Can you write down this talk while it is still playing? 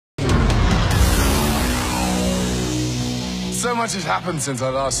So much has happened since I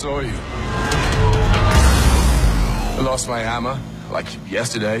last saw you. I lost my hammer, like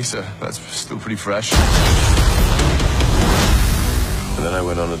yesterday, so that's still pretty fresh. And then I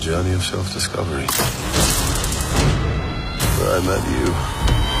went on a journey of self-discovery, where I met you.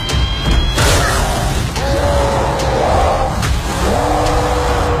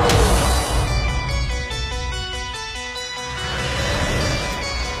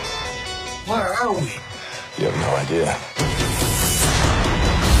 Where are we? You have no idea.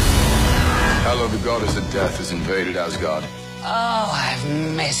 Hello, the goddess of death has invaded Asgard. Oh, I've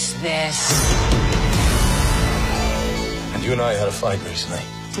missed this. And you and I had a fight recently.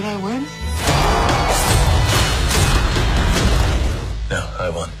 Did I win? No, I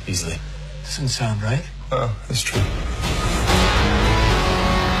won, easily. Doesn't sound right. Well, that's true.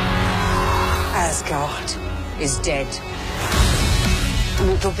 Asgard is dead. And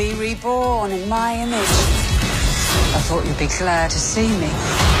it'll be reborn in my image. I thought you'd be glad to see me.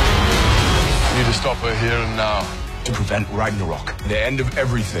 We need to stop her here and now. To prevent Ragnarok, the end of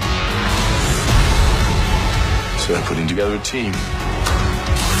everything. So we're putting together a team.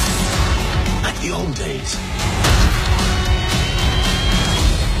 Like the old days.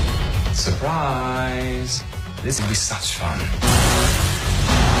 Surprise! This will be such fun.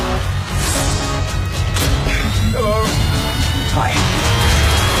 Hello. Hi.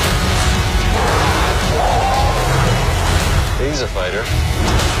 He's a fighter.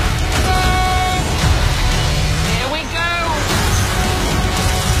 Here we go!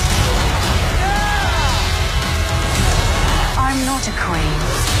 I'm not a queen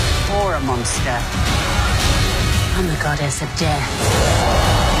or a monster. I'm the goddess of death.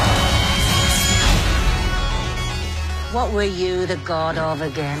 What were you the god of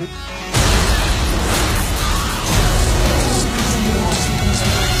again?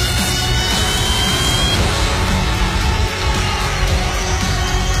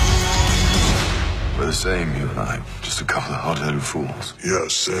 We're the same, you and I. Just a couple of hot-headed fools. Yeah,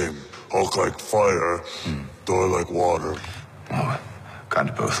 same. Hulk like fire, Thor like water. Well, kind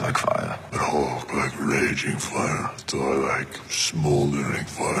of both like fire. And Hulk like raging fire, Thor like smoldering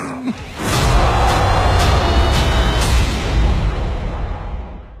fire.